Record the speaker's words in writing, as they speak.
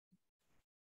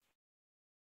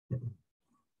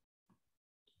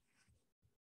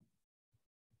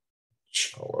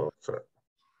Hello, sir.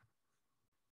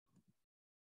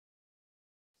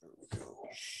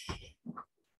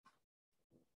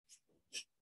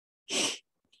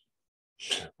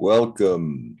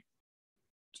 Welcome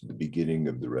to the beginning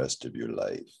of the rest of your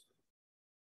life.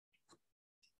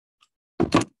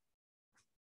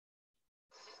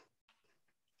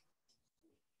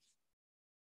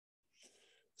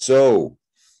 So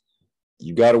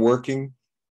you got it working.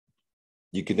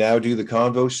 You can now do the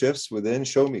convo shifts within.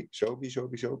 Show me.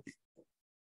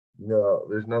 No,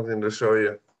 there's nothing to show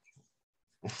you.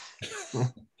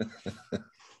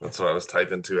 That's what I was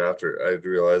typing to after I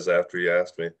realized after you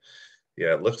asked me.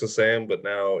 Yeah, it looks the same, but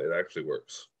now it actually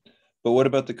works. But what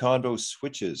about the convo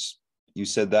switches? You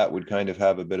said that would kind of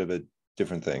have a bit of a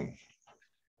different thing.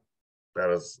 That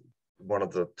is one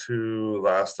of the two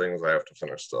last things I have to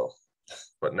finish still.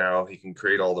 But now he can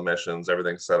create all the missions,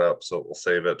 everything's set up, so we'll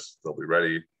save it. They'll be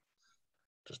ready.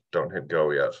 Just don't hit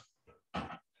go yet.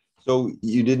 So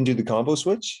you didn't do the combo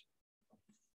switch?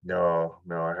 No,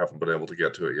 I haven't been able to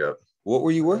get to it yet. What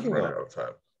were you working on? Out of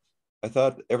time. I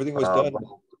thought everything was done.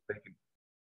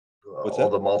 All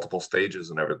the multiple stages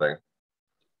and everything.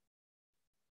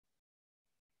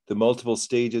 The multiple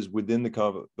stages within the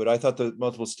convo, but I thought the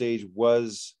multiple stage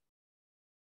was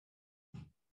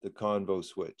the convo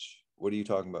switch. What are you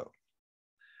talking about?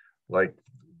 Like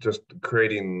just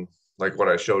creating, like what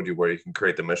I showed you, where you can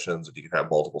create the missions and you can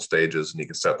have multiple stages and you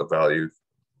can set the value,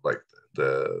 like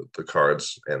the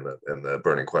cards and the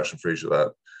burning question for each of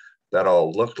that. That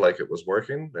all looked like it was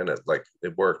working, and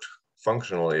it worked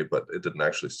functionally, but it didn't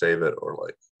actually save it or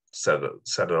like set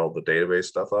all the database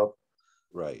stuff up.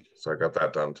 Right. So I got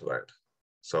that done tonight.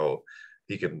 So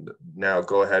he can now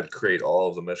go ahead and create all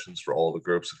of the missions for all the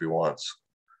groups if he wants.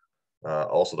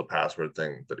 Also, the password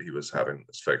thing that he was having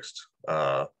is fixed.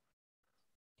 Yeah,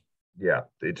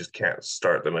 they just can't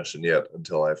start the mission yet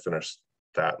until I finish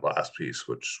that last piece,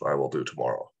 which I will do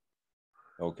tomorrow.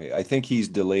 Okay, I think he's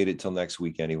delayed it till next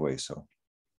week anyway. So.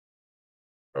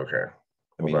 Okay.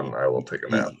 Then I will take a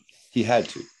nap. He had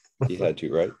to. He had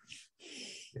to, right?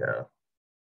 Yeah.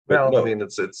 But well, no. I mean,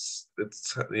 it's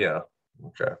yeah.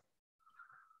 Okay.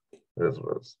 It is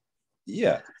what it is.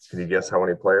 Yeah. Can you guess how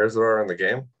many players there are in the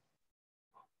game?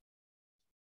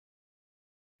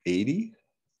 80?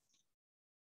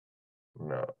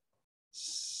 No.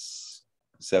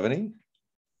 70?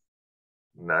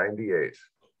 98.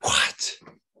 What?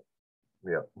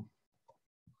 Yep.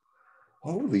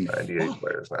 Holy 98 fuck.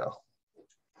 players now.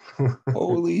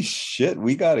 Holy shit,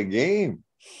 we got a game.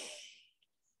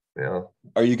 Yeah.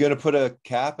 Are you going to put a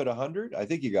cap at 100? I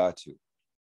think you got to.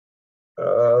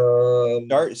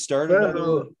 Start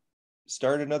another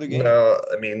game. No,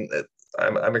 I mean,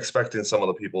 I'm expecting some of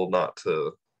the people not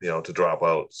to, to drop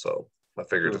out. So I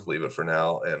figured to leave it for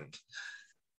now, and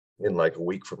in like a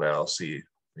week from now, see,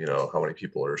 how many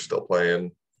people are still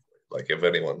playing. Like if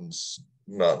anyone's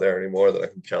not there anymore, then I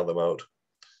can count them out.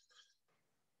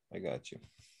 I got you.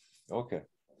 Okay.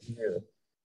 Yeah.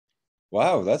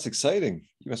 Wow, that's exciting.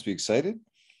 You must be excited.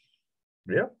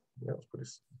 Yeah,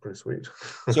 it's pretty sweet.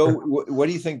 So what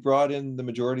do you think brought in the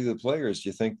majority of the players? Do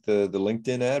you think the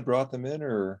LinkedIn ad brought them in,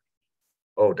 or?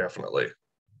 Oh, definitely.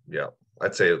 Yeah.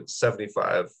 I'd say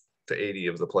 75 to 80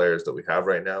 of the players that we have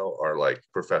right now are like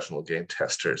professional game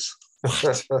testers.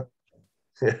 What?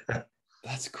 Yeah.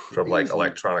 That's crazy. From like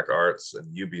Electronic Arts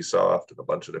and Ubisoft and a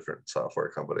bunch of different software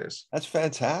companies. That's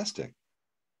fantastic.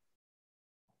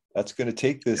 That's going to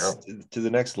take this to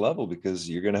the next level, because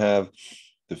you're going to have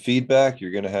the feedback.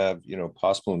 You're going to have,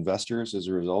 possible investors as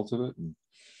a result of it.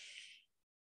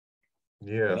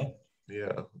 Yeah,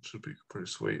 it should be pretty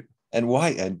sweet. And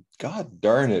why? And God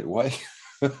darn it, why?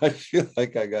 I feel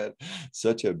like I got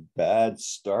such a bad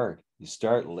start. You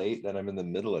start late, then I'm in the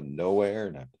middle of nowhere,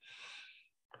 and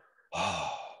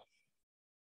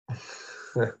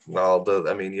No,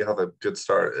 I mean, you have a good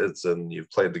start.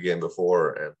 You've played the game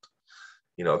before, and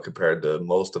compared to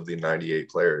most of the 98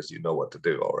 players, you know what to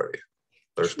do already.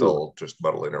 They're still just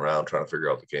muddling around trying to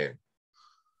figure out the game.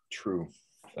 True.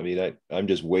 I mean, I'm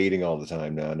just waiting all the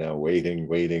time now. Waiting.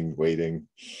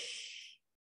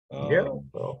 Yeah,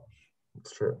 well,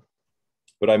 it's true.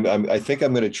 But I think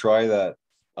I'm going to try that.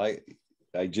 I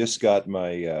just got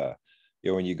my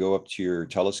when you go up to your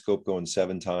telescope going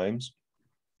 7 times.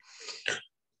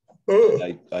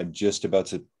 I'm just about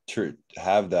to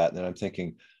have that, and then I'm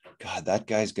thinking, God, that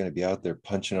guy's going to be out there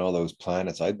punching all those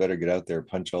planets. I'd better get out there and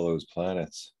punch all those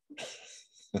planets.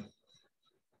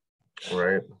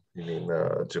 Right? You mean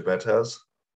Jabetas?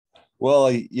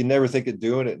 Well, you never think of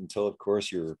doing it until, of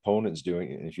course, your opponent's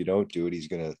doing it. And if you don't do it, he's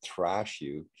going to thrash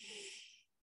you.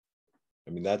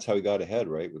 I mean, that's how he got ahead,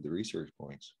 right? With the research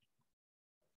points.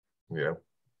 Yeah,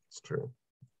 it's true.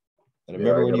 And I Yeah,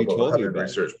 remember I when got you about told me 100 about it.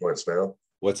 research points now.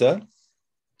 What's that?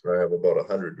 I have about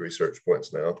 100 research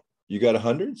points now. You got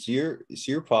 100? So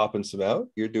you're popping some out.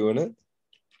 You're doing it.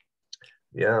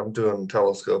 Yeah, I'm doing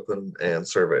telescoping and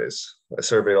surveys. I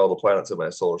surveyed all the planets in my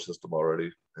solar system already,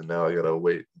 and now I gotta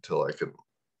wait until I can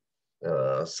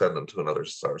send them to another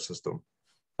star system.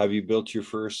 Have you built your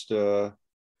first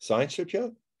science ship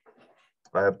yet?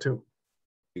 I have two,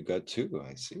 You got two.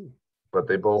 I see. but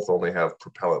they both only have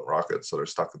propellant rockets that are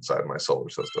stuck inside my solar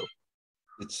system.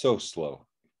 It's so slow.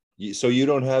 So you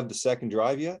don't have the second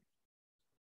drive yet?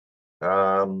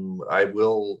 I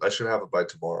will. I should have it by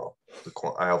tomorrow.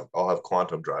 I'll have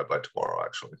quantum drive by tomorrow.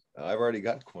 Actually, I've already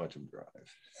got quantum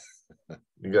drive.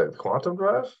 you got quantum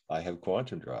drive? I have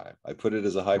quantum drive. I put it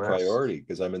as a high Nice. priority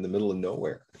because I'm in the middle of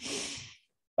nowhere.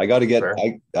 I got to get. Fair.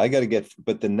 I got to get.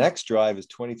 But the next drive is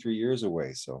 23 years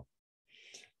away, so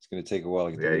it's going to take a while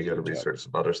to get Yeah, the you got to research out. research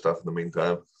some other stuff in the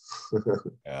meantime.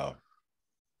 Yeah.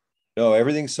 No,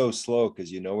 everything's so slow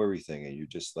because you know everything, and you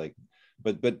just like.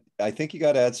 But I think you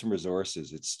got to add some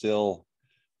resources. It's still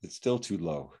too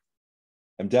low.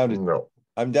 I'm down to No.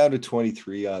 I'm down to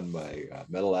 23 on my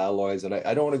metal alloys, and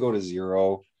I don't want to go to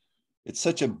zero. It's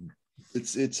such a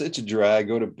it's such a drag.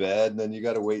 Go to bed, and then you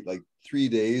got to wait like 3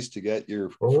 days to get your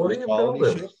Well, what are first you colony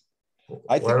building? ship.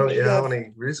 I Why think we don't you should have have.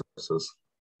 any resources?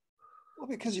 Well,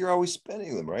 because you're always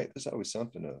spending them, right? There's always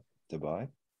something to buy.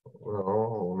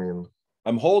 Well, I mean,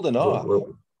 I'm holding off. Are what,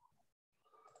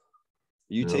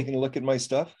 you you know, taking a look at my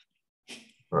stuff?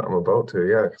 I'm about to,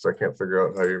 yeah, because I can't figure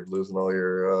out how you're losing all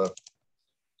your.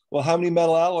 Well, how many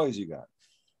metal alloys you got?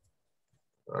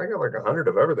 I got like 100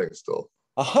 of everything still.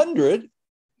 100?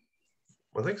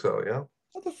 I think so, yeah.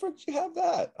 How the frick do you have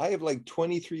that? I have like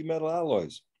 23 metal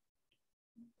alloys.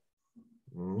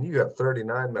 You got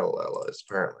 39 metal alloys,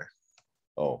 apparently.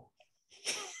 Oh.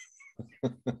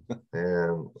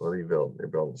 And what are you building? You're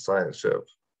building a science ship,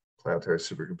 planetary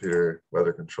supercomputer,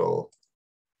 weather control.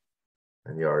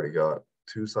 And you already got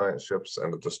 2 science ships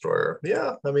and a destroyer.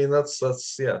 Yeah, I mean, that's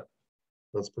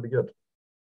pretty good.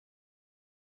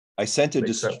 I sent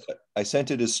Makes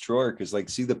sense. a destroyer because, like,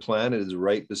 see, the planet is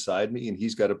right beside me, and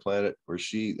he's got a planet, or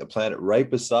a planet right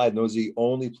beside. And those are the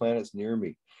only planets near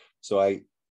me. So I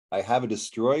have a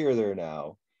destroyer there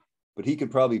now, but he could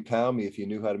probably pound me if he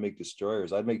knew how to make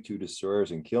destroyers. I'd make 2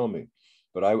 destroyers and kill me.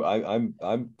 But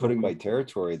I'm putting my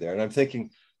territory there, and I'm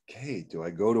thinking, okay, do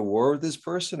I go to war with this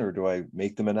person or do I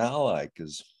make them an ally?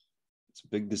 Because it's a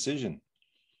big decision.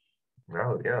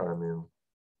 Oh, yeah, I mean,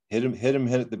 Hit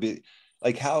at the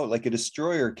like how like a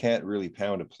destroyer can't really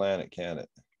pound a planet, can it?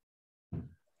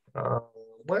 uh,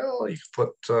 well, you can put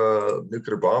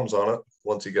nuclear bombs on it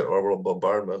once you get orbital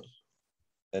bombardment.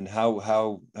 And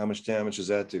how much damage does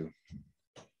that do?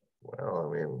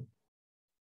 Well, I mean,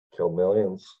 kill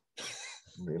millions.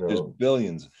 There's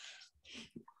billions.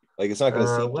 Like, it's not going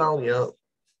to sit. Well, yeah,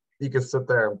 you could sit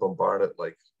there and bombard it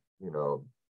like,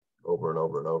 over and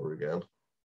over and over again.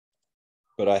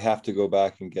 But I have to go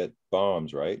back and get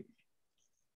bombs, right?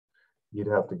 You'd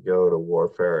have to go to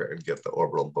warfare and get the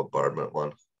orbital bombardment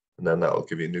one. And then that will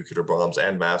give you nuclear bombs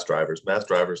and mass drivers. Mass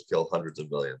drivers kill hundreds of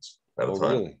millions at a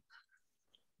time. Really?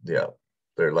 Yeah.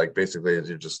 They're like basically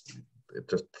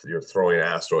you're throwing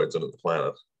asteroids into the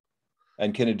planet.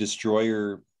 And can a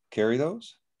destroyer carry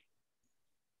those?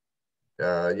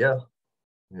 Yeah.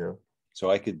 Yeah. So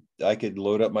I could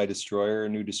load up my destroyer, a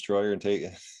new destroyer, and take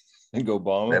and go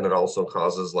bomb it. And it also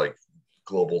causes like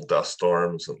global dust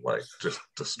storms and like just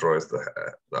destroys the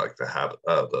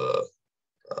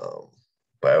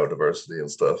biodiversity and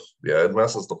stuff. Yeah, it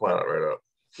messes the planet right up.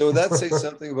 So would that say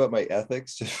something about my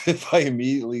ethics? If I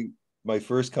immediately, my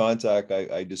first contact,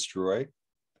 I destroy?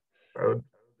 I would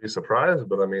be surprised,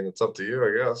 but I mean, it's up to you,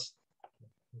 I guess.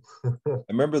 I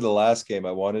remember the last game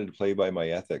I wanted to play by my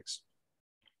ethics.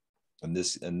 And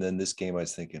then this game I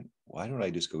was thinking, why don't I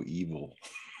just go evil?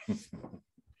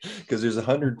 Because there's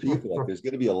 100 people. Like, there's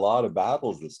going to be a lot of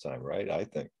battles this time, right? I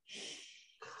think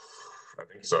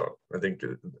so. I think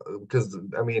because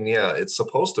I mean, yeah, there's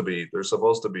supposed to be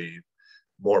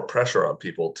more pressure on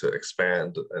people to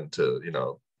expand and to,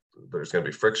 there's going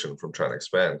to be friction from trying to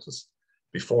expand, because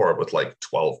before with like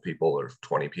 12 people or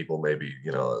 20 people, maybe,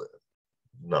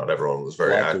 not everyone was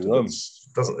very active.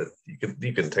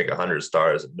 You can take 100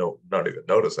 stars and not even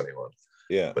notice anyone.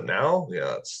 Yeah. But now,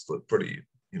 yeah, it's pretty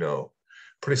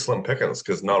slim pickings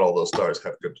because not all those stars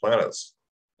have good planets.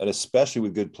 And especially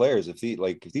with good players, if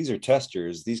these are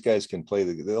testers, these guys can play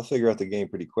they'll figure out the game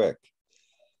pretty quick.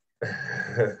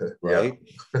 Right?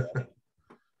 Yeah.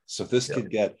 So this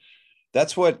could get,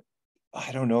 that's what,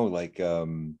 I don't know, like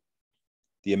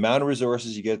the amount of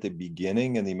resources you get at the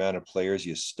beginning and the amount of players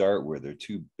you start with are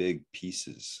two big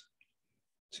pieces.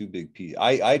 Two big pieces.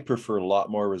 I'd prefer a lot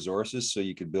more resources so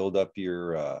you could build up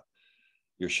your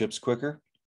ships quicker.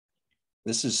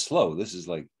 This is slow. This is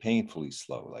like painfully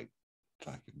slow. Like,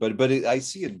 I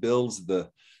see it builds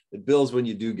when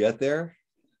you do get there.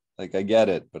 Like, I get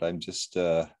it, but I'm just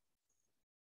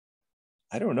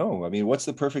I don't know. I mean, what's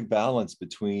the perfect balance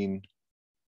between?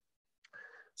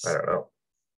 I don't know.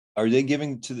 Are they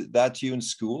giving that to you in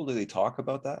school? Do they talk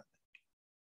about that?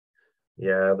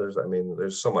 Yeah,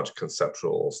 there's so much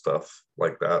conceptual stuff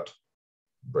like that.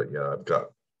 But yeah, I've got,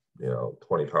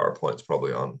 20 PowerPoints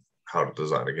probably on how to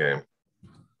design a game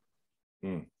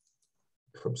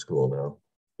from school now.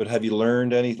 But have you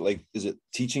learned any, like, is it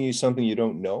teaching you something you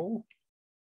don't know?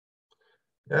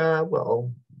 Yeah,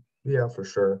 well, yeah, for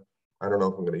sure. I don't know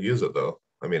if I'm going to use it though.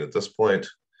 I mean, at this point,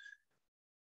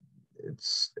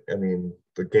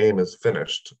 the game is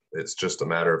finished. It's just a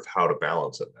matter of how to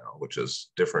balance it now, which is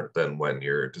different than when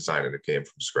you're designing a game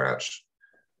from scratch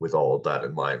with all of that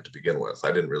in mind to begin with.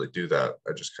 I didn't really do that.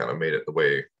 I just kind of made it the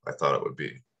way I thought it would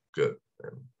be good.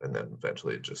 And then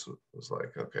eventually it just was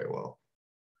like, okay, well,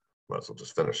 might as well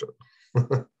just finish it.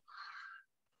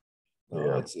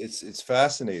 Yeah. It's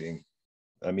fascinating.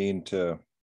 I mean, to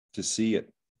see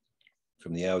it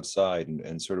from the outside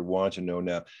and sort of want to know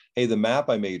now, hey, the map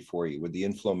I made for you with the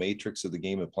inflow matrix of the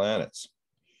Game of Planets.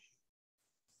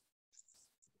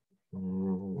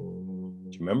 Do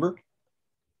you remember?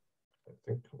 I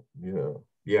think,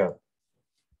 yeah.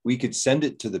 We could send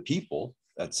it to the people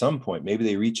at some point. Maybe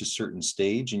they reach a certain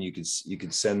stage and you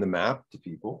could send the map to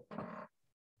people.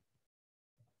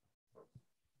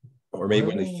 Or maybe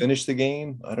when they finish the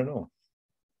game, I don't know.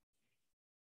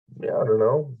 Yeah, I don't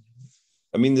know.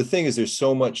 I mean, the thing is, there's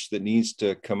so much that needs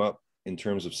to come up in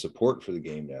terms of support for the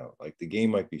game now. Like, the game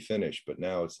might be finished, but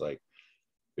now it's like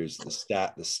there's the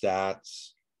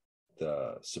stats,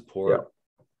 the support. Yeah.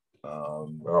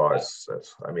 It's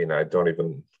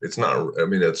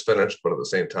finished, but at the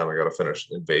same time, I got to finish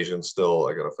Invasion still.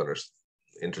 I got to finish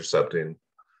Intercepting,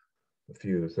 a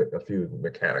few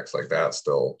mechanics like that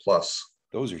still. Plus,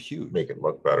 those are huge. Make it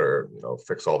look better,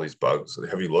 fix all these bugs.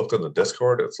 Have you looked on the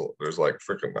Discord? There's like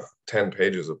freaking 10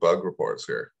 pages of bug reports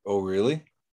here. Oh, really?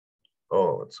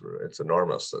 Oh, it's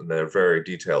enormous. And they're very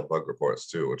detailed bug reports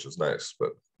too, which is nice,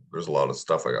 but there's a lot of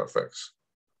stuff I gotta fix.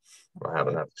 I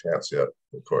haven't had a chance yet,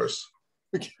 of course.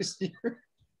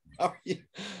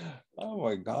 Oh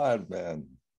my God, man.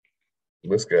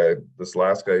 This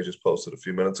last guy just posted a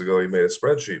few minutes ago, he made a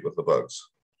spreadsheet with the bugs.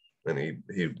 And he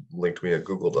linked me a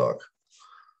Google Doc.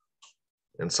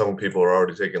 And some people are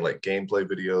already taking like gameplay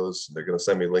videos, and they're going to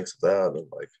send me links to that. And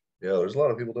like, yeah, there's a lot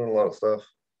of people doing a lot of stuff.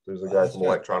 There's a guy from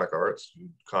Electronic Arts who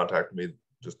contacted me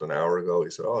just an hour ago.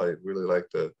 He said, "Oh, I really like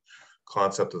the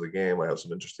concept of the game. I have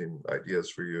some interesting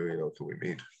ideas for you. Can we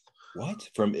meet?" What?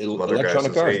 From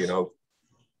Electronic Arts? Hey,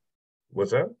 what's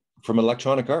that? From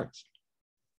Electronic Arts?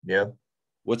 Yeah.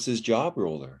 What's his job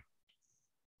role there?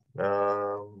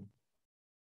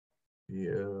 He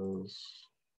is,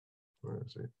 where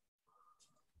is he?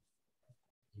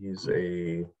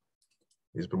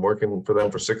 He's been working for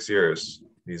them for 6 years.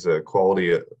 He's a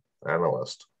quality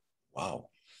analyst. Wow.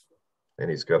 And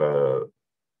he's got a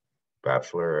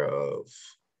Bachelor of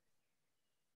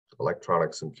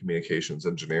Electronics and Communications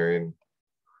Engineering.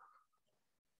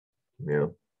 Yeah.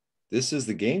 This is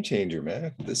the game changer,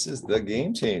 man. This is the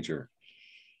game changer.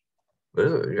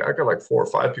 I got like 4 or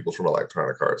 5 people from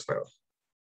Electronic Arts now.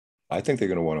 I think they're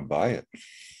going to want to buy it.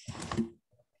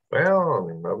 Well,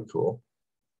 that'd be cool.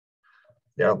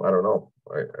 Yeah, I don't know.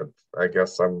 I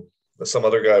guess some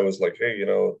other guy was like, hey,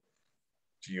 do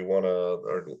you want to,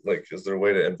 or like, is there a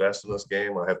way to invest in this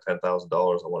game? I have $10,000.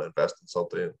 I want to invest in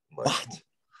something. Like, what?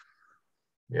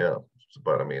 Yeah,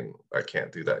 but I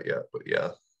can't do that yet. But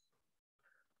yeah.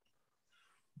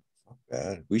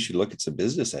 Bad. We should look at some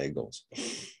business angles.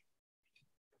 It's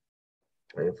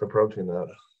approaching that.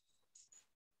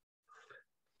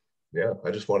 Yeah,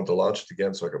 I just wanted to launch it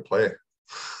again so I could play.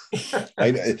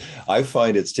 I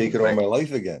find it's taken all my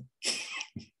life again.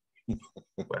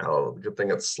 Well, good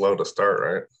thing it's slow to start,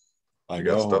 right? You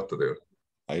got stuff to do.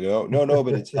 I know. No,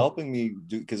 but it's helping me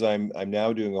do, because I'm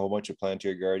now doing a whole bunch of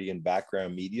Planetary Guardian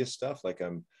background media stuff. Like,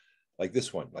 I'm like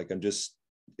this one. Like, I'm just,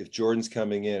 if Jordan's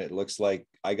coming in, it looks like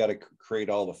I got to create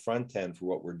all the front end for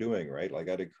what we're doing, right? Like, I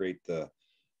got to create the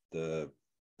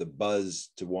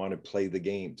buzz to want to play the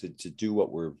game, to do what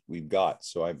we've got.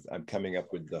 So I'm coming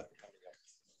up with the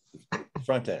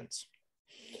front ends.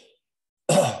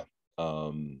 I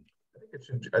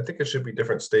think it should be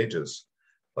different stages.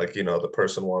 Like, the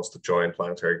person wants to join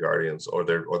Planetary Guardians, or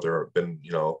there have been,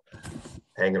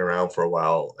 hanging around for a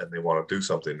while and they want to do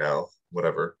something now,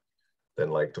 whatever, then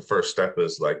like the first step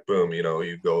is like, boom, you know,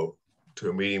 you go to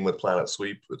a meeting with Planet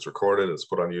Sweep. It's recorded. It's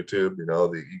put on YouTube. You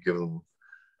know, you give them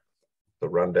the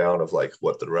rundown of like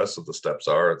what the rest of the steps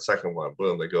are. And second one,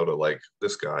 boom, they go to like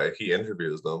this guy. He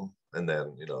interviews them, and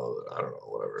then you know, I don't know,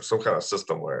 whatever, some kind of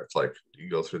system where it's like you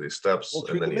go through these steps, Well, and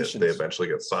through then the they eventually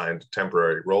get signed a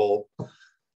temporary role.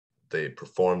 They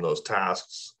perform those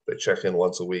tasks. They check in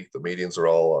once a week. The meetings are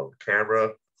all on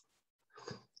camera.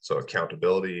 So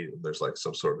accountability, there's like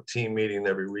some sort of team meeting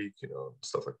every week, you know,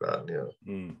 stuff like that.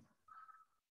 Yeah.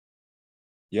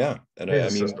 Yeah. And It's I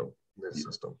a mean, system. It's a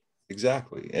system.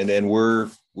 Exactly. And then we're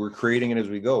creating it as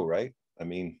we go, right? I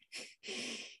mean,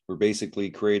 we're basically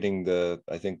creating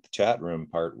I think the chat room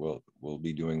part will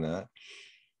be doing that.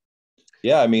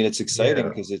 Yeah, I mean, it's exciting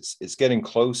because it's getting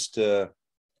close to,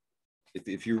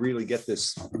 if you really get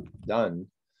this done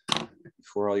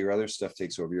before all your other stuff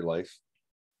takes over your life.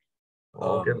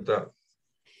 I'll get it done.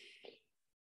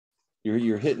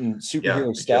 You're hitting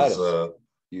superhero status.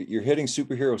 You're hitting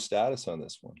superhero status on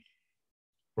this one.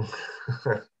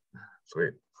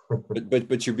 Sweet.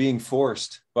 but you're being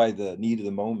forced by the need of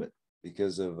the moment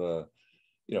because of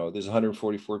you know, there's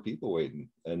 144 people waiting,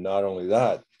 and not only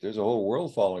that, there's a whole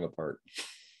world falling apart.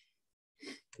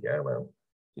 Yeah, man.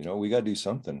 You know, we got to do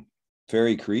something.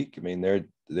 Fairy Creek, I mean,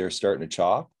 they're starting to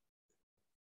chop.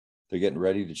 They're getting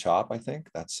ready to chop, I think.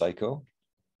 That's psycho.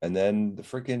 And then the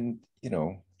freaking, you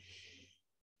know,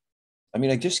 I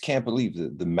mean, I just can't believe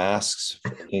the masks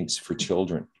for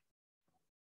children.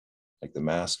 Like the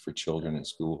mask for children in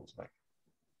schools. Like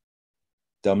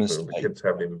dumbest. So the kids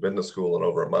haven't even been to school in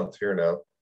over a month here now.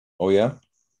 Oh, yeah?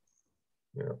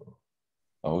 Yeah.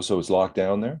 Oh, so it's locked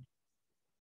down there?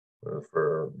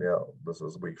 This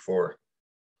is week 4.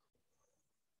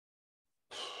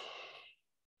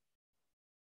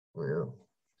 Yeah.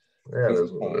 Yeah, it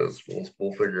is what it is.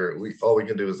 We'll figure it. All we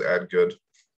can do is add good.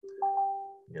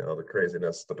 You know, the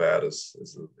craziness, the bad is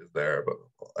there, but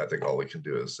I think all we can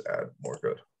do is add more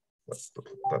good. That's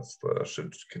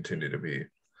should continue to be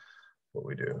what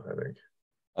we do, I think.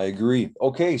 I agree.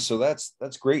 Okay, so that's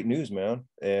great news, man.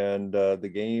 And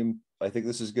the game, I think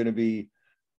this is going to be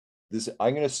this.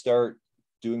 I'm going to start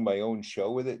doing my own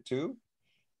show with it too,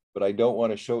 but I don't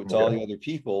want to show it to all the other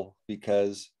people,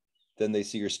 because then they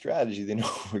see your strategy. They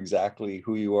know exactly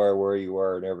who you are, where you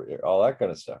are, and all that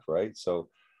kind of stuff, right? So,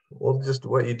 well, just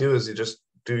what you do is you just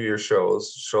do your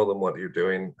shows, show them what you're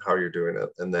doing, how you're doing it,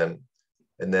 and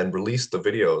then release the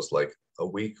videos like a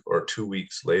week or 2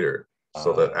 weeks later,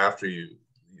 so that after you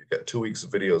get 2 weeks of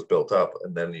videos built up,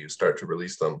 and then you start to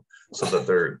release them, so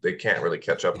that they can't really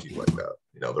catch up to you like that.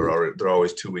 You know, they're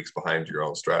always 2 weeks behind your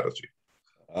own strategy.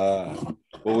 Well,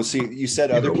 we'll see. You said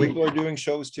other people are doing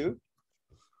shows too.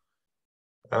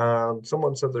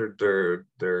 Someone said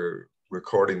they're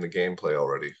recording the gameplay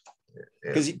already.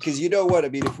 Because you know what I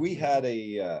mean, if we had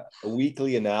a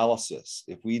weekly analysis,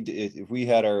 if we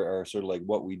had our sort of like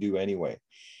what we do anyway,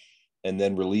 and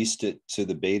then released it to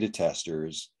the beta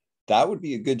testers, that would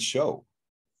be a good show,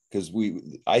 because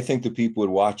I think the people would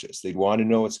watch us. They'd want to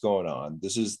know what's going on.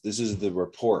 This is the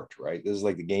report, right? This is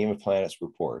like the Game of Planets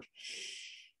report.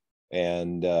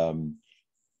 And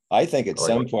I think at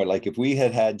some point, like if we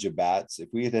had Jabats, if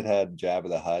we had Jabba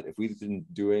the Hutt, if we'd been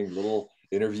doing little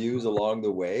interviews along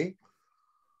the way,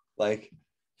 like,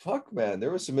 fuck, man,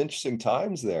 there was some interesting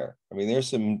times there. I mean, there's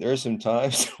some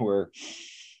times where,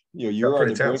 you know, you're on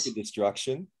the brink of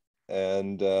destruction,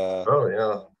 and oh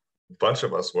yeah, a bunch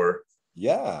of us were.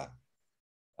 Yeah,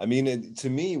 I mean, to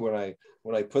me, when I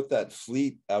put that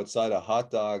fleet outside of Hot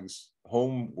Dog's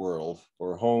home world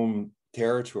or home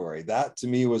territory, that to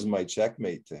me was my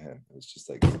checkmate to him. It was just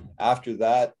like, after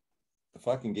that, the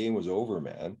fucking game was over,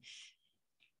 man.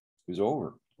 It was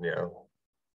over. Yeah.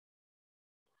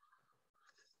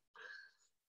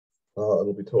 Oh,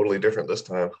 it'll be totally different this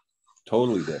time.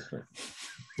 Totally different.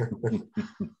 You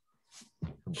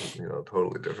know,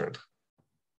 totally different.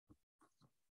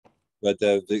 But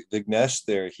the Vignesh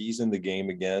there, he's in the game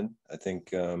again. I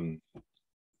think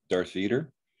Darth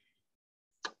Vader.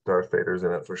 Darth Vader's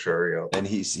in it for sure, yeah. And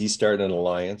he's starting an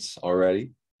alliance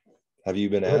already. Have you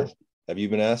been asked? Have you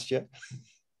been asked yet?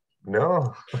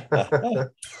 No.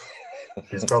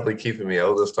 He's probably keeping me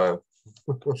out this time.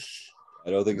 I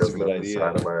don't think it's a good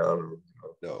idea.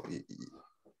 No.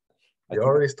 You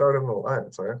already started an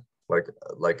alliance, right?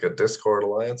 Like a Discord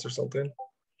alliance or something?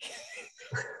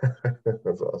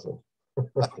 That's awesome.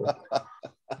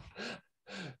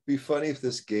 Be funny if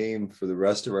this game for the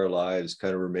rest of our lives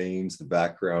kind of remains the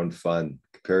background fun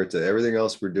compared to everything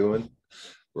else we're doing.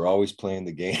 We're always playing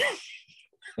the game.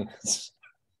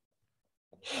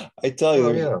 I tell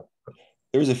you,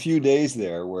 there was a few days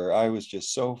there where I was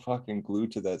just so fucking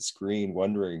glued to that screen,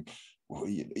 wondering, well,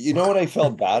 you know what I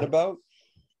felt bad about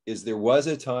is there was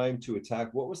a time to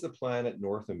attack. What was the planet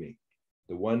north of me?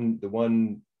 The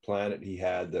one planet he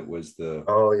had that was the.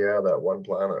 Oh yeah, that one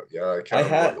planet. Yeah, I I can't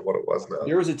remember had what it was now.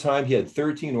 there was a time he had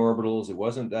 13 orbitals. It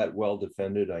wasn't that well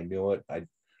defended. I knew it.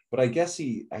 But I guess,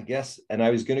 and I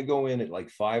was going to go in at like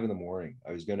 5 in the morning.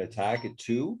 I was going to attack at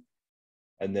 2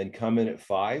 and then come in at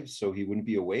 5 so he wouldn't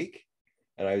be awake.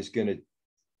 And I was going to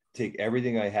take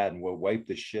everything I had and wipe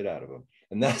the shit out of him.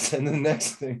 And the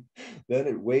next thing, then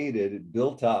it waited, it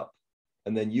built up,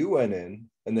 and then you went in,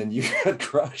 and then you got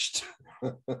crushed.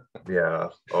 Yeah.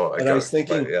 Oh, And I was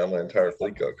thinking, my entire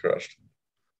fleet got crushed.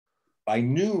 I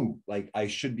knew like I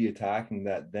should be attacking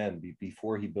that then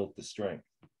before he built the strength.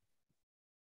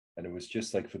 And it was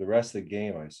just like for the rest of the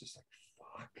game, I was just like,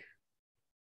 fuck.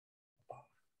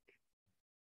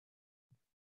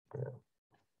 Yeah.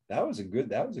 That was a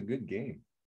good game.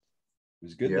 It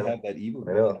was good to Yeah, have that evil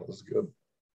I know it was good.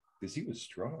 because he was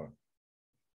strong.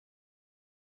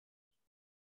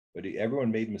 But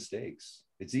everyone made mistakes.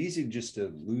 It's easy just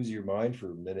to lose your mind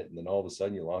for a minute and then all of a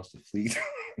sudden you lost a fleet.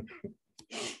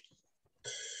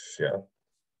 Yeah.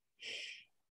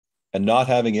 And not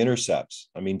having intercepts.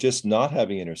 I mean, just not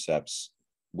having intercepts,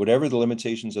 whatever the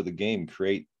limitations of the game,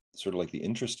 create sort of like the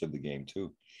interest of the game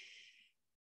too.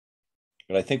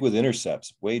 But I think with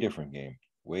intercepts, way different game.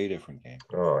 Way different game.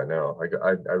 Oh, I know.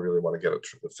 I really want to get it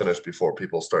finished before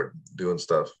people start doing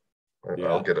stuff. Yeah.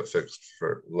 I'll get it fixed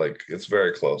for like it's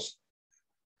very close.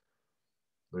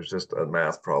 There's just a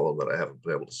math problem that I haven't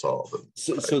been able to solve. And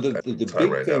So the time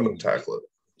big right thing now to tackle it.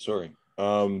 Sorry.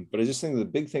 But I just think the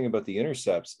big thing about the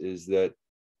intercepts is that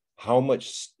how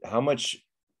much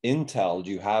intel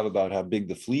do you have about how big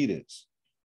the fleet is?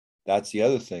 That's the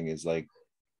other thing is like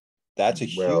that's a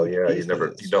huge piece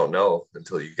you don't know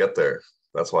until you get there.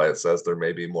 That's why it says there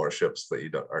may be more ships that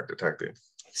you aren't detecting.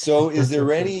 So is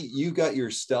there any you got your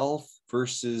stealth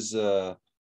versus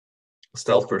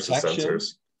stealth versus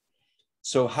sensors?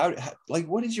 So how like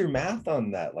what is your math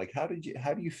on that? Like how do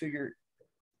you figure?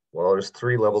 Well, there's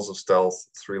 3 levels of stealth,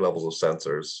 3 levels of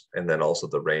sensors, and then also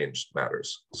the range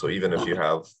matters. So even if you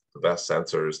have the best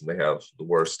sensors and they have the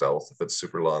worst stealth, if it's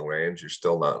super long range, you're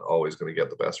still not always going to get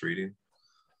the best reading.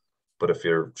 But if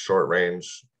you're short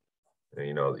range,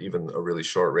 you know, even a really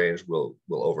short range will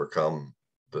overcome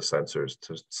the sensors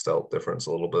to stealth difference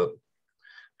a little bit.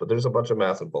 But there's a bunch of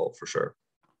math involved for sure.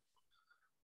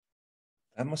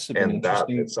 That must have been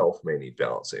interesting. That itself may need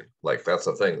balancing. Like that's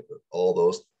the thing. All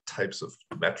those types of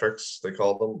metrics, they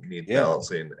call them, need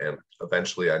balancing. And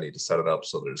eventually I need to set it up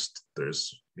so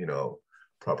there's you know,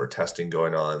 proper testing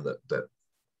going on that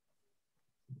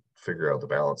figure out the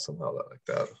balance somehow like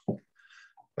that.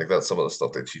 Like that's some of the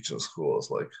stuff they teach in school is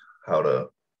like how to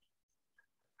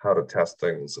test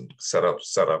things and set up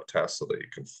tests so that you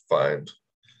can find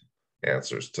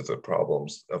answers to the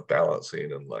problems of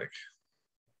balancing and like,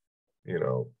 you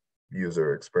know,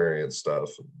 user experience stuff.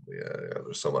 And yeah,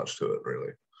 there's so much to it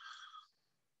really.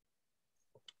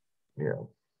 Yeah.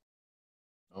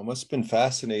 It must have been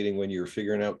fascinating when you were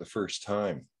figuring out the first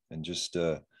time and just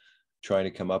trying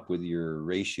to come up with your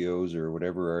ratios or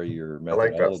whatever are your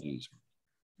methodologies.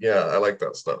 I like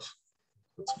that stuff.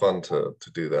 It's fun to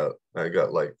do that. I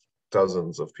got like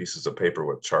dozens of pieces of paper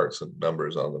with charts and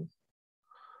numbers on them.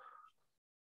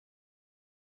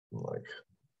 Like,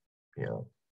 yeah,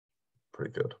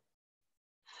 pretty good.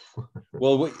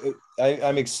 Well,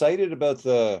 I'm excited about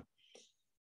the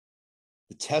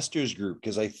testers group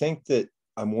because I think that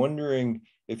I'm wondering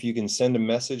if you can send a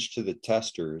message to the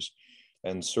testers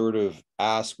and sort of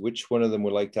ask which one of them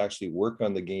would like to actually work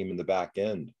on the game in the back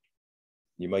end.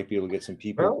 You might be able to get some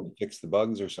people to fix the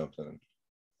bugs or something.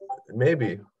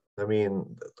 Maybe. I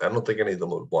mean, I don't think any of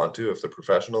them would want to if they're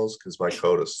professionals because my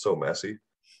code is so messy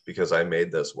because I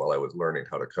made this while I was learning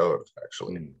how to code,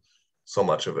 actually. So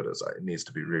much of it needs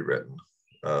to be rewritten.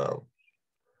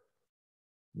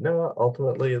 No,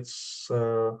 ultimately it's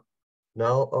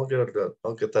no, I'll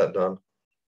get that done.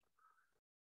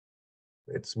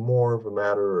 It's more of a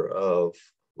matter of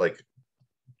like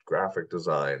graphic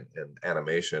design and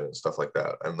animation and stuff like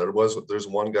that. And there's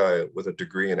one guy with a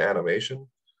degree in animation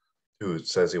who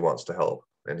says he wants to help,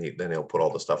 and he'll put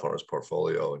all the stuff on his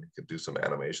portfolio and he could do some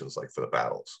animations like for the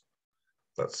battles.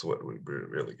 That's what would be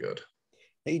really good.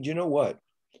 Hey, do you know what?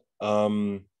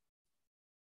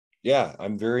 Yeah,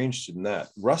 I'm very interested in that.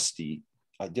 Rusty,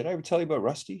 did I ever tell you about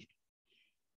Rusty?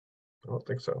 I don't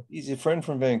think so. He's a friend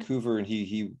from Vancouver, and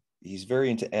he's very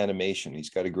into animation.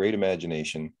 He's got a great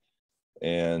imagination,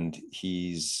 and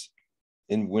he's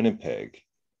in Winnipeg.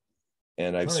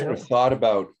 And I've Oh, sort yeah. of thought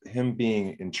about him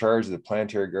being in charge of the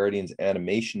Planetary Guardians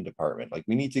animation department. Like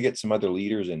we need to get some other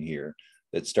leaders in here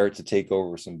that start to take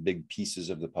over some big pieces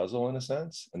of the puzzle in a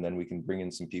sense. And then we can bring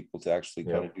in some people to actually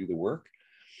kind of do the work.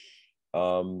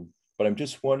 But I'm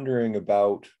just wondering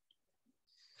about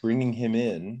bringing him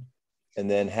in and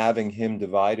then having him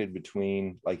divided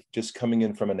between like just coming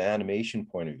in from an animation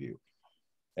point of view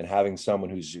and having someone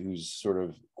who's sort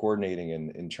of coordinating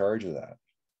and in charge of that.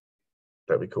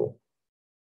 That'd be cool.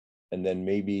 And then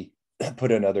maybe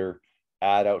put another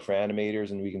ad out for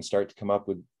animators and we can start to come up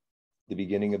with the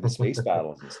beginning of the space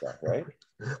battles and stuff, right?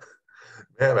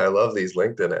 Man, I love these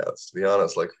LinkedIn ads, to be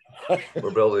honest. Like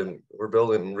we're building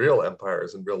real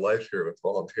empires in real life here with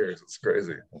volunteers. It's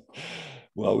crazy.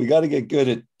 Well, we got to get good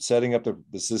at setting up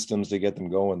the systems to get them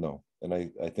going though. And I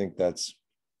think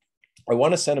I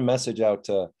want to send a message out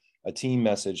to a team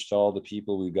message to all the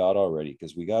people we got already,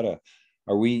 because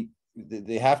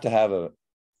they have to have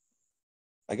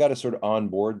I got to sort of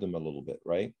onboard them a little bit,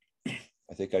 right?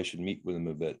 I think I should meet with them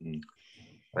a bit. And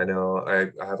I know I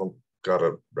haven't got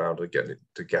around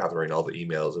to gathering all the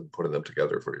emails and putting them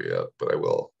together for you yet, but I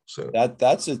will soon.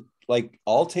 That's like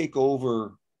I'll take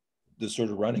over the sort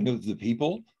of running of the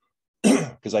people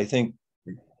because I think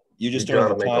you just don't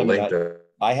have the time.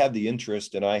 I have the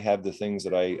interest and I have the things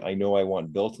that I know I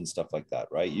want built and stuff like that,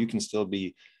 right? You can still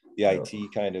be the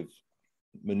IT kind of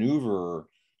maneuverer,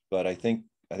 but I think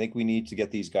we need to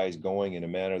get these guys going in a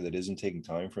manner that isn't taking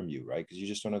time from you, right? Because you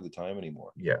just don't have the time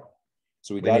anymore. Yeah.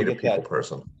 So we got to get get a people that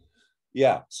person.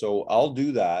 Yeah. So I'll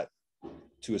do that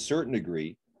to a certain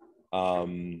degree.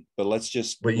 But let's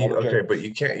just. But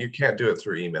you can't do it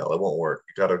through email. It won't work.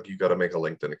 You gotta make a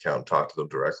LinkedIn account and talk to them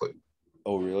directly.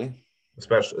 Oh, really?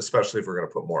 Especially if we're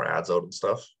gonna put more ads out and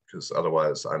stuff, because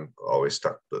otherwise I'm always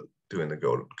stuck doing the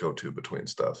go-to between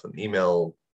stuff. And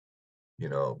email,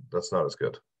 that's not as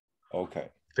good. Okay.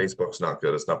 Facebook's not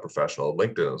good. It's not professional.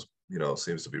 LinkedIn is,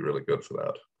 seems to be really good for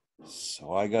that.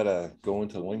 So I gotta go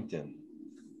into LinkedIn.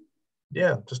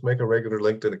 Yeah, just make a regular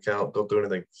LinkedIn account. Don't do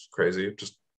anything crazy.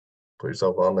 Just put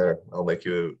yourself on there. I'll make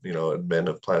you, admin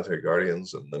of Planetary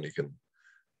Guardians, and then you can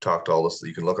talk to all this.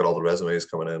 You can look at all the resumes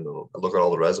coming in, and look at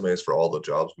all the resumes for all the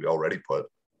jobs we already put,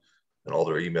 and all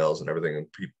their emails and everything,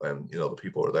 and the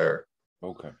people are there.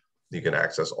 Okay. You can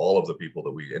access all of the people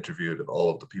that we interviewed and all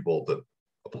of the people that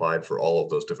applied for all of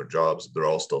those different jobs. They're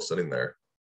all still sitting there.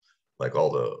 Like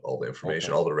all the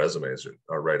information, all the resumes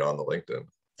are right on the LinkedIn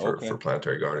for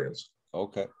Planetary Guardians.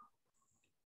 Okay.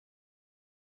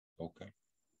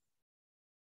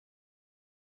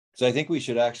 So I think we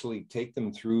should actually take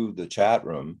them through the chat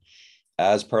room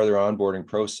as part of their onboarding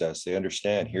process. They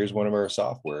understand, here's one of our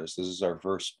softwares. This is our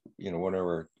first, one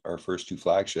of our first two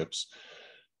flagships.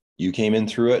 You came in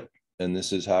through it, and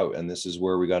this is how, and this is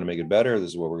where we got to make it better.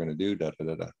 This is what we're going to do.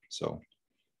 So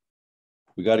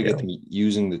we got to get them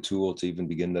using the tool to even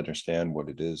begin to understand what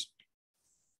it is.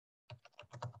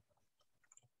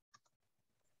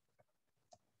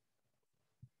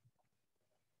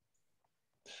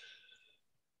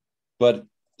 But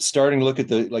starting to look at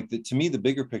to me, the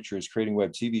bigger picture is creating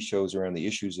web TV shows around the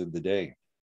issues of the day.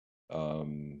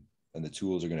 And the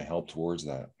tools are going to help towards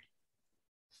that.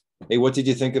 Hey, what did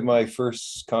you think of my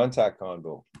first contact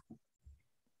convo?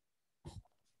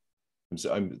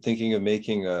 I'm thinking of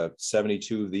making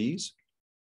 72 of these.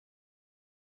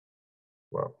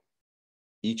 Wow.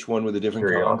 Each one with a different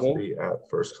Curiosity combo. At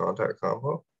first contact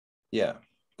combo. Yeah,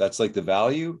 that's like the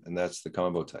value, and that's the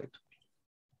combo type.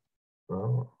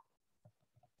 Oh.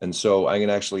 And so I'm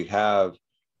gonna actually have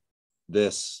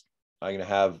this. I'm gonna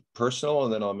have personal,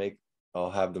 and then I'll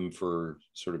have them for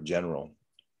sort of general,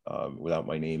 without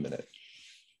my name in it.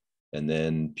 And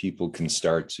then people can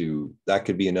start to. That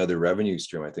could be another revenue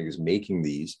stream. I think is making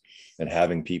these and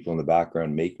having people in the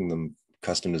background making them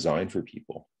custom designed for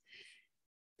people,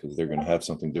 because they're going to have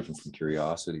something different from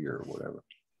Curiosity or whatever.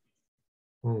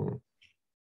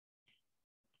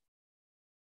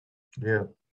 Yeah,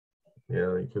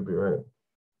 you could be right.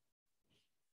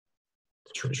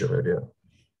 It's a pretty good idea.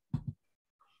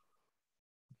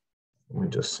 Let me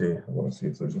just see. I want to see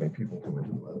if there's any people coming to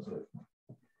the website.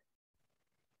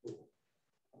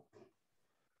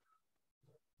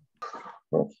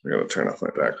 Oh, I got to turn off my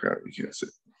background. You can't see.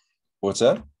 What's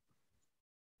that?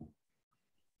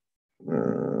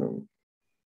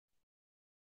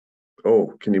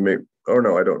 Can you make? Oh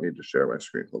no, I don't need to share my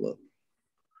screen. Hold on.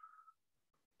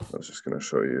 I was just going to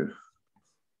show you.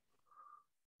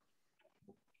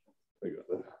 I got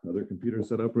another computer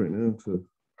set up right now to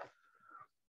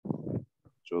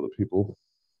show the people,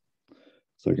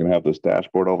 so I can have this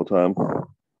dashboard all the time.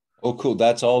 Oh, cool.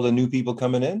 That's all the new people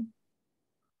coming in?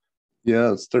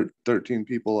 Yeah, it's 13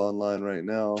 people online right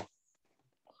now.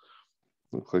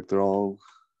 Look like they're all,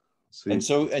 And see,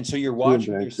 so you're two in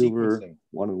watching, you're Vancouver, sequencing.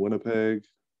 one in Winnipeg,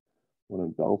 one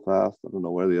in Belfast. I don't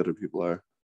know where the other people are.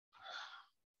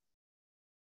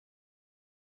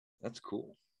 That's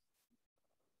cool.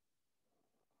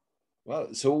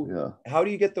 Wow. So Yeah. how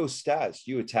do you get those stats?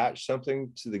 Do you attach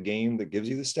something to the game that gives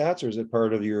you the stats, or is it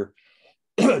part of your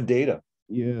data?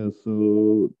 Yeah,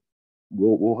 so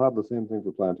we'll have the same thing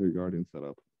for Planetary Guardian set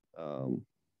up. Um,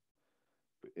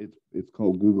 it's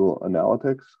called Google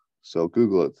Analytics. So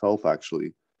Google itself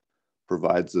actually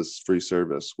provides this free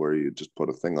service where you just put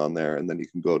a thing on there and then you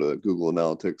can go to Google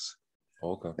Analytics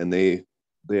Okay. and they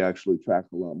actually track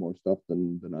a lot more stuff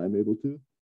than I'm able to.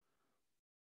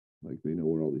 Like they know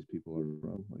where all these people are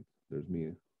from. Like there's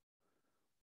me,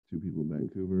 two people in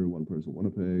Vancouver, one person in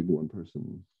Winnipeg, one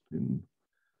person in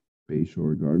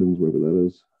Bayshore Gardens, wherever that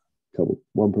is.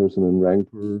 One person in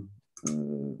Rangpur,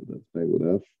 that's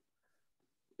Bangladesh.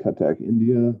 Cuttack,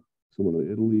 India, someone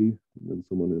in Italy, and then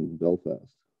someone in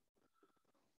Belfast.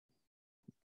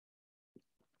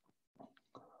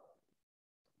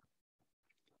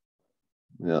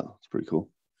 Yeah, it's pretty cool.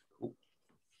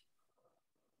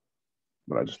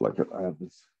 But I just like it. I have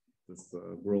this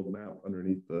world map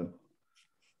underneath the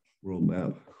world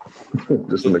map,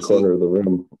 just in the corner of the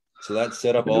room. So that's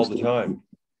set up all the time.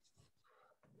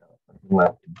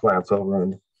 Map plants over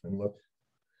and look.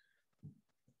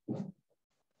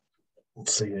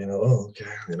 Let's see, oh, okay,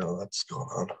 that's going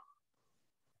on.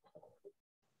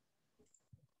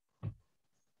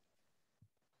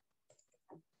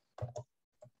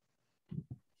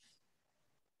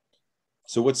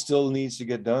 So what still needs to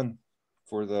get done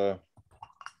for the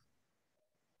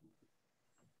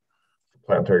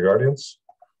Planetary Guardians?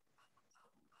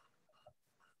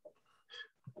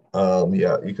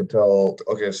 Yeah, you can tell.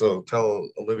 Okay, so tell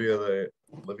Olivier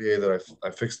that I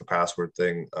fixed the password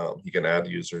thing. He can add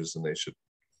users, and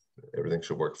everything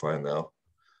should work fine now.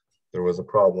 There was a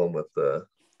problem with the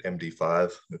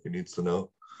MD5. If he needs to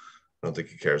know, I don't think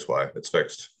he cares why. It's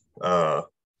fixed. And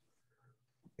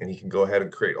he can go ahead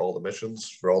and create all the missions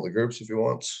for all the groups if he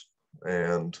wants.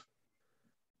 And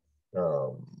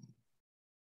you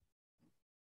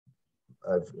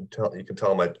can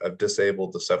tell him I've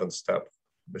disabled the 7-step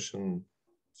mission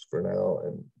for now,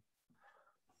 and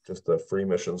just the free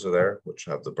missions are there, which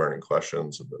have the burning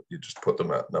questions, and you just put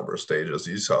them at number of stages.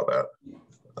 You saw that.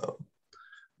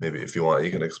 Maybe if you want,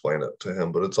 you can explain it to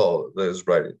him, but it's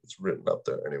written up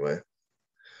there anyway.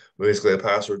 Basically, the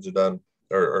passwords are done,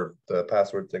 or the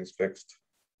password thing's fixed,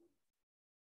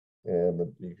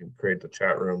 and you can create the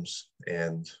chat rooms,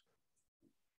 and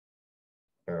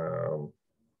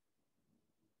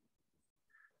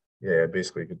yeah,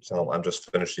 basically you could tell them I'm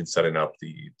just finishing setting up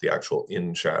the actual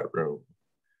in chat room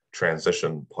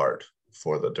transition part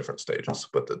for the different stages,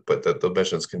 but the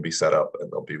missions can be set up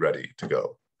and they'll be ready to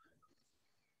go.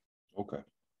 Okay.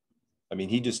 I mean,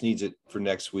 he just needs it for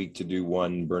next week to do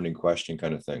one burning question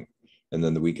kind of thing. And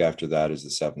then the week after that is the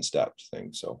 7 steps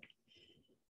thing. So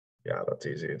yeah, that's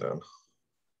easy then.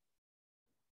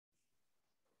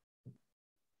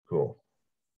 Cool.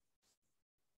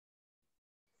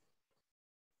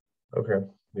 Okay.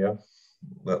 Yeah,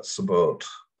 that's about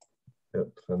it.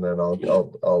 And then I'll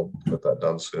get that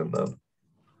done soon then.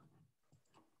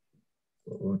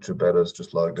 Uchabetta's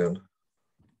just logged in.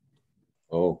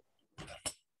 oh.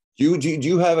 Do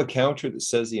you have a counter that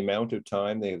says the amount of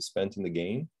time they have spent in the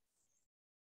game?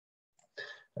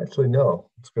 Actually, no.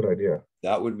 It's a good idea.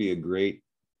 That would be a great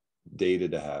data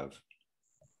to have.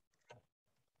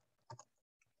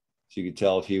 So you could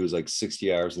tell if he was like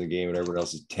 60 hours in the game and everyone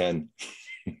else is 10.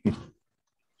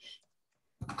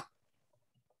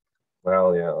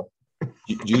 Well, yeah.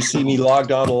 Do you see me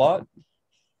logged on a lot?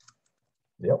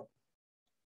 Yep.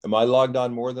 Am I logged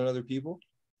on more than other people?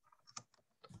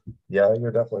 Yeah,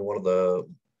 you're definitely one of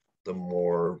the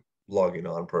more logging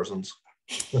on persons.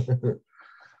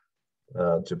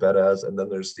 Jabetaz, and then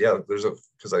there's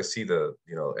because I see the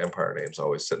Empire names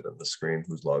always sitting in the screen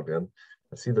who's logged in.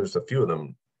 I see there's a few of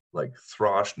them like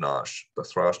Thrashnosh, the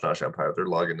Thrashnosh Empire. They're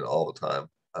logging in all the time.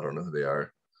 I don't know who they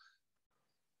are.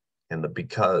 And the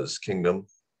Because Kingdom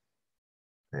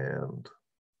and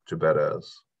Jabetaz.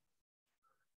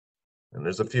 And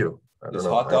there's a few. I don't know.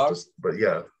 Hot dog? But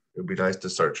yeah, it would be nice to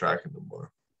start tracking them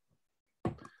more.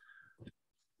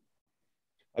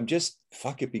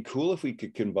 It'd be cool if we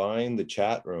could combine the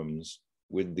chat rooms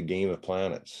with the Game of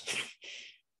Planets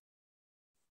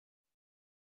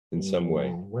in some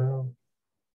way. Well,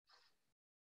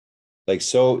 Like,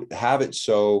 so have it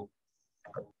so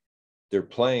we're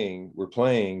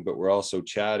playing, but we're also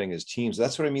chatting as teams.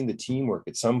 That's what I mean, the teamwork.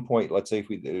 At some point, let's say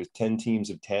if there's 10 teams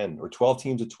of 10 or 12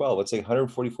 teams of 12, let's say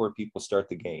 144 people start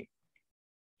the game.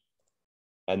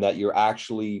 And that you're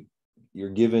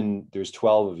given, there's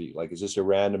 12 of you, like, it's just a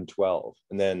random 12.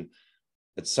 And then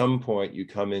at some point you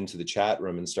come into the chat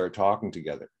room and start talking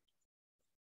together.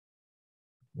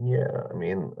 Yeah, I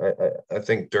mean, I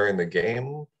think during the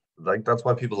game, like that's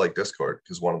why people like Discord,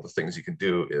 because one of the things you can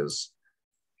do is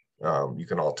you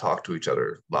can all talk to each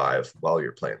other live while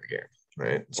you're playing the game,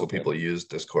 right? So people use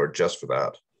Discord just for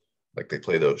that. Like they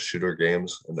play those shooter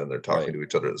games and then they're talking to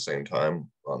each other at the same time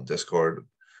on Discord.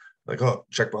 Like, oh,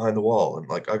 check behind the wall, and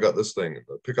like I got this thing,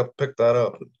 pick that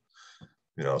up.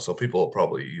 You know, so people will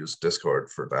probably use Discord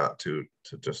for that too,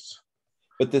 to just.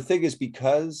 But the thing is,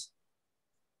 because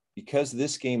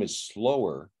this game is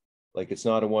slower, like it's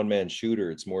not a one-man shooter,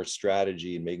 it's more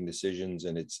strategy and making decisions,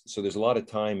 and there's a lot of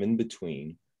time in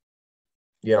between.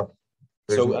 Yeah.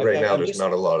 Right now, there's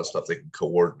not a lot of stuff they can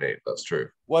coordinate. That's true.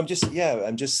 Well, I'm just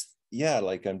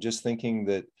thinking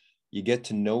that you get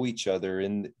to know each other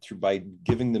by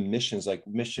giving them missions. Like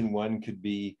mission 1 could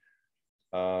be,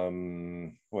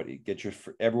 everyone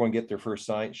get their first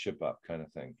science ship up, kind of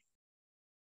thing.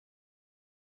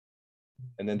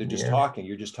 And then they're just talking.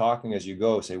 You're just talking as you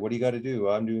go. Say, what do you got to do?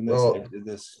 I'm doing this. I did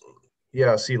this.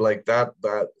 Yeah. See, like that's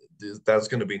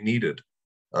going to be needed.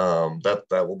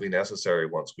 That will be necessary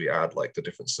once we add like the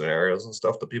different scenarios and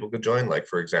stuff that people can join. Like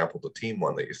for example, the team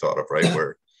one that you thought of, right?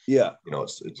 Where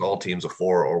it's all teams of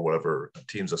 4 or whatever,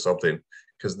 teams of something.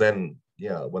 Because then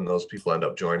when those people end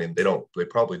up joining, they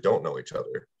probably don't know each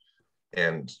other,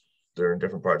 and they're in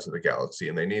different parts of the galaxy,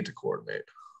 and they need to coordinate.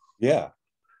 Yeah.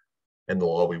 And they'll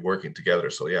all be working together.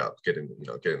 So getting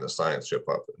the science ship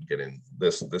up and getting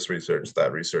this research,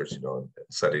 that research, and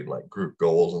setting like group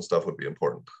goals and stuff would be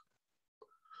important.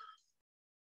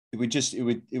 It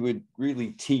would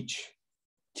really teach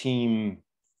team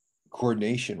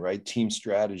coordination, right? Team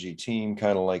strategy, team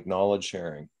kind of like knowledge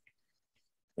sharing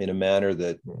in a manner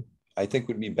that I think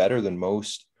would be better than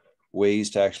most ways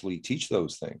to actually teach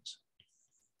those things,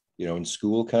 in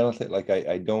school kind of thing. Like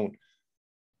I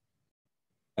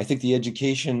think the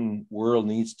education world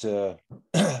needs to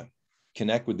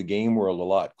connect with the game world a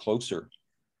lot closer,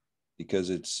 because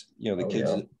it's,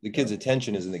 the kids'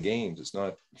 attention is in the games. It's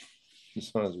not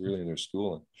as really in their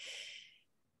schooling.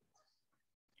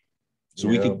 So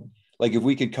we could, like, if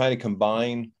we could kind of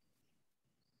combine,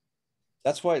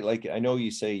 that's why, like, I know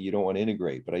you say you don't want to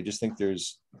integrate, but I just think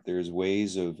there's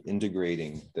ways of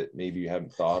integrating that maybe you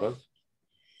haven't thought of.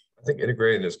 I think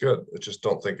integrating is good. I just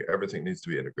don't think everything needs to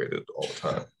be integrated all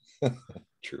the time.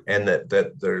 True. And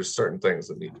that there's certain things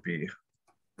that need to be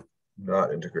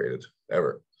not integrated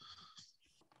ever.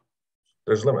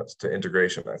 There's limits to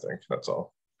integration, I think. That's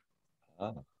all.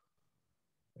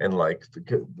 And like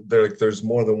there's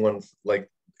more than one, like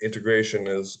integration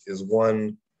is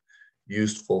one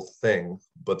useful thing,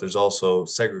 but there's also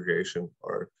segregation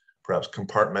or perhaps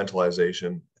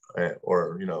compartmentalization,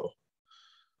 or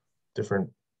different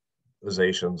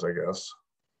organizations, I guess,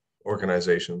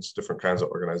 different kinds of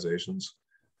organizations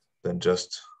than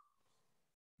just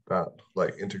that.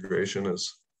 Like integration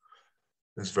is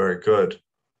very good.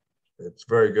 It's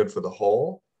very good for the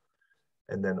whole.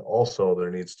 And then also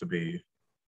there needs to be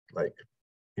like,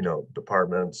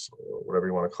 departments or whatever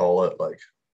you want to call it, like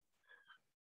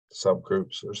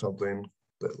subgroups or something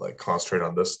that like concentrate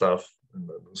on this stuff and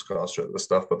then just concentrate on this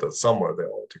stuff, but that somewhere they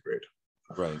all integrate.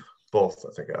 Right. Both,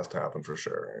 I think, has to happen for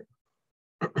sure.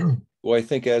 Right. Well, I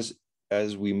think as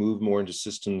we move more into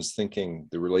systems thinking,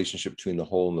 the relationship between the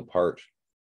whole and the part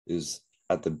is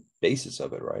at the basis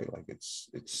of it, right? Like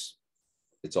it's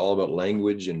all about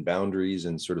language and boundaries,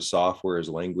 and sort of software as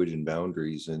language and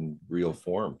boundaries in real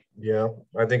form. Yeah,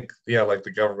 I think, like the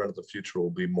government of the future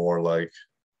will be more like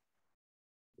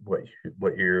what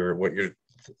you're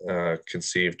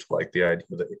conceived, like the idea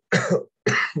that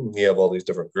you have all these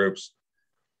different groups,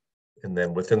 and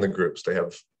then within the groups they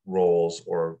have roles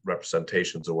or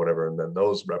representations or whatever, and then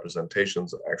those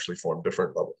representations actually form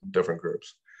different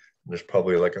groups. And there's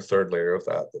probably like a third layer of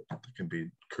that can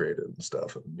be created and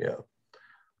stuff, and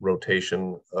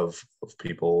rotation of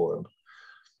people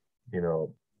and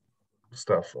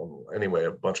stuff. Anyway,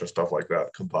 a bunch of stuff like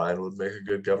that combined would make a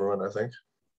good government, I think.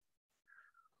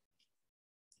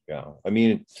 Yeah, I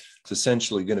mean, it's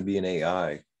essentially going to be an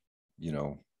AI.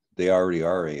 They already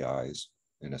are AIs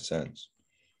in a sense.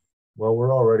 Well,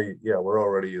 we're already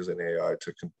using AI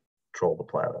to control the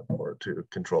planet or to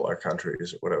control our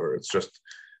countries or whatever. It's just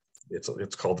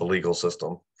it's called the legal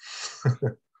system.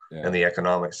 And the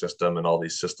economic system and all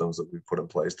these systems that we put in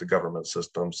place, the government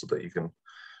system, so that you can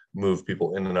move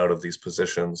people in and out of these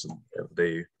positions, and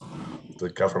the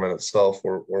government itself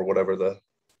or whatever the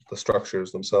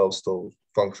structures themselves still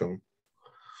function.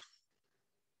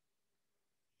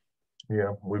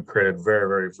 Yeah, we've created very,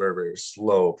 very, very, very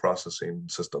slow processing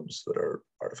systems that are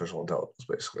artificial intelligence,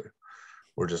 basically.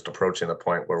 We're just approaching a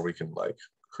point where we can like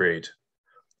create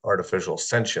artificial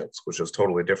sentience, which is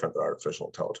totally different than artificial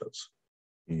intelligence.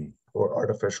 Or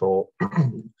artificial,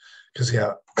 because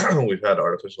yeah, we've had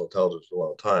artificial intelligence for a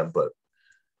long time, but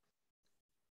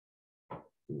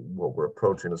what we're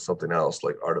approaching is something else,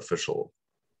 like artificial.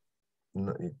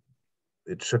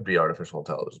 It should be artificial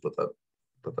intelligence,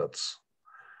 but that's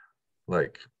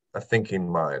like a thinking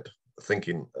mind,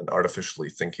 an artificially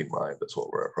thinking mind. That's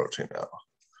what we're approaching now,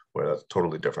 where that's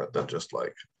totally different than just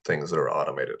like things that are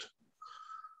automated.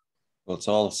 Well, it's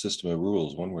all a system of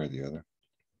rules, one way or the other.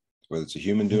 Whether it's a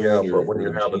human doing yeah, it or but when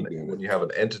you have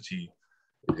an entity,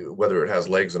 whether it has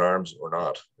legs and arms or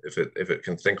not, if it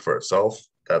can think for itself,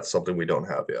 that's something we don't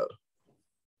have yet.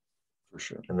 For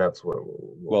sure. And that's what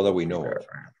well, that we know of.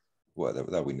 Well,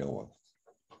 that we know of.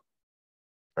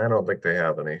 I don't think they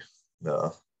have any.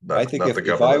 No. I think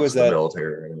if I was that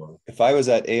military anymore. If I was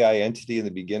that AI entity in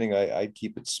the beginning, I'd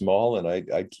keep it small and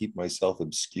I'd keep myself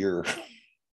obscure.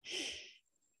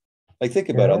 Like think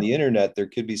about it, on the internet, there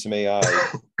could be some AI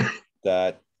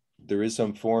that there's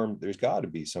got to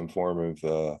be some form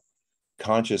of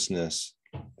consciousness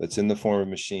that's in the form of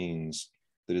machines,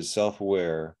 that is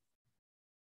self-aware,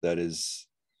 that is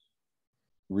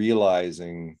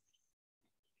realizing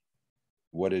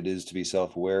what it is to be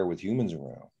self-aware with humans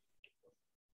around.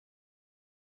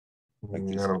 Like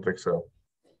I don't think so.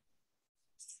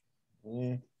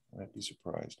 I'd be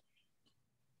surprised.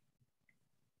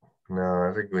 No,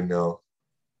 I think we know.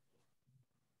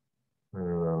 I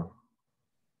don't know.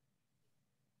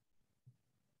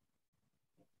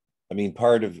 I mean,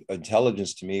 part of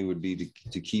intelligence to me would be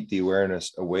to keep the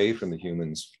awareness away from the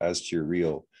humans as to your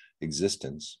real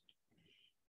existence.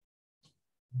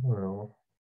 Well,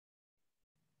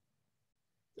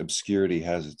 obscurity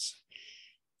has its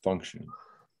function.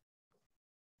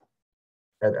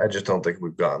 I just don't think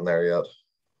we've gotten there yet.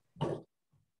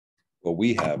 Well,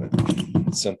 we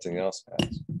haven't. Something else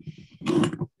has.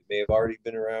 It may have already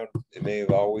been around. It may have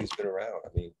always been around. I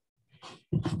mean,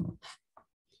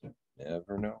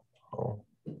 never know. Oh,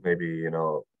 maybe, you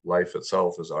know, life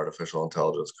itself is artificial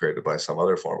intelligence created by some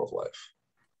other form of life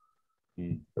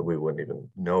that we wouldn't even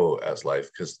know as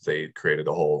life, because they created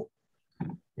a whole,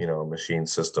 you know, machine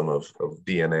system of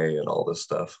DNA and all this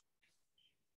stuff.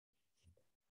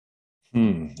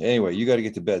 Anyway, you got to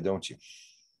get to bed, don't you?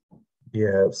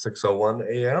 Yeah, it's 6:01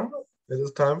 a.m. It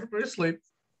is time for me to sleep.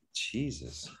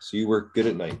 Jesus. So you work good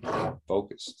at night.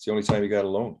 Focus. It's the only time you got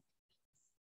alone.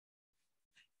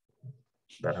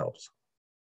 That helps.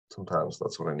 Sometimes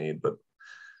that's what I need. But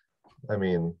I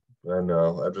mean, I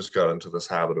know I've just got into this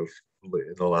habit of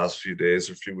in the last few days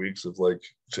or few weeks of like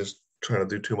just trying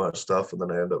to do too much stuff. And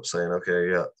then I end up saying,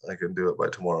 okay, yeah, I can do it by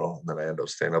tomorrow. And then I end up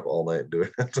staying up all night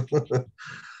doing it.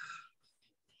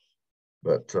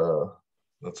 But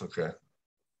that's okay.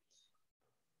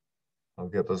 I'll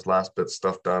get this last bit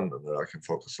stuff done, and then I can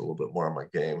focus a little bit more on my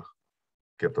game,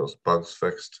 get those bugs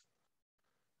fixed,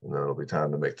 and then it'll be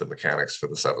time to make the mechanics for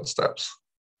the 7 steps.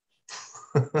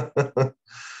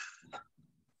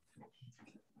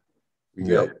 We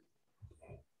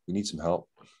need some help.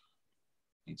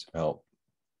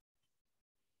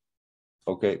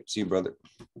 Okay, see you, brother.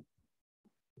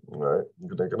 All right,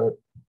 good night.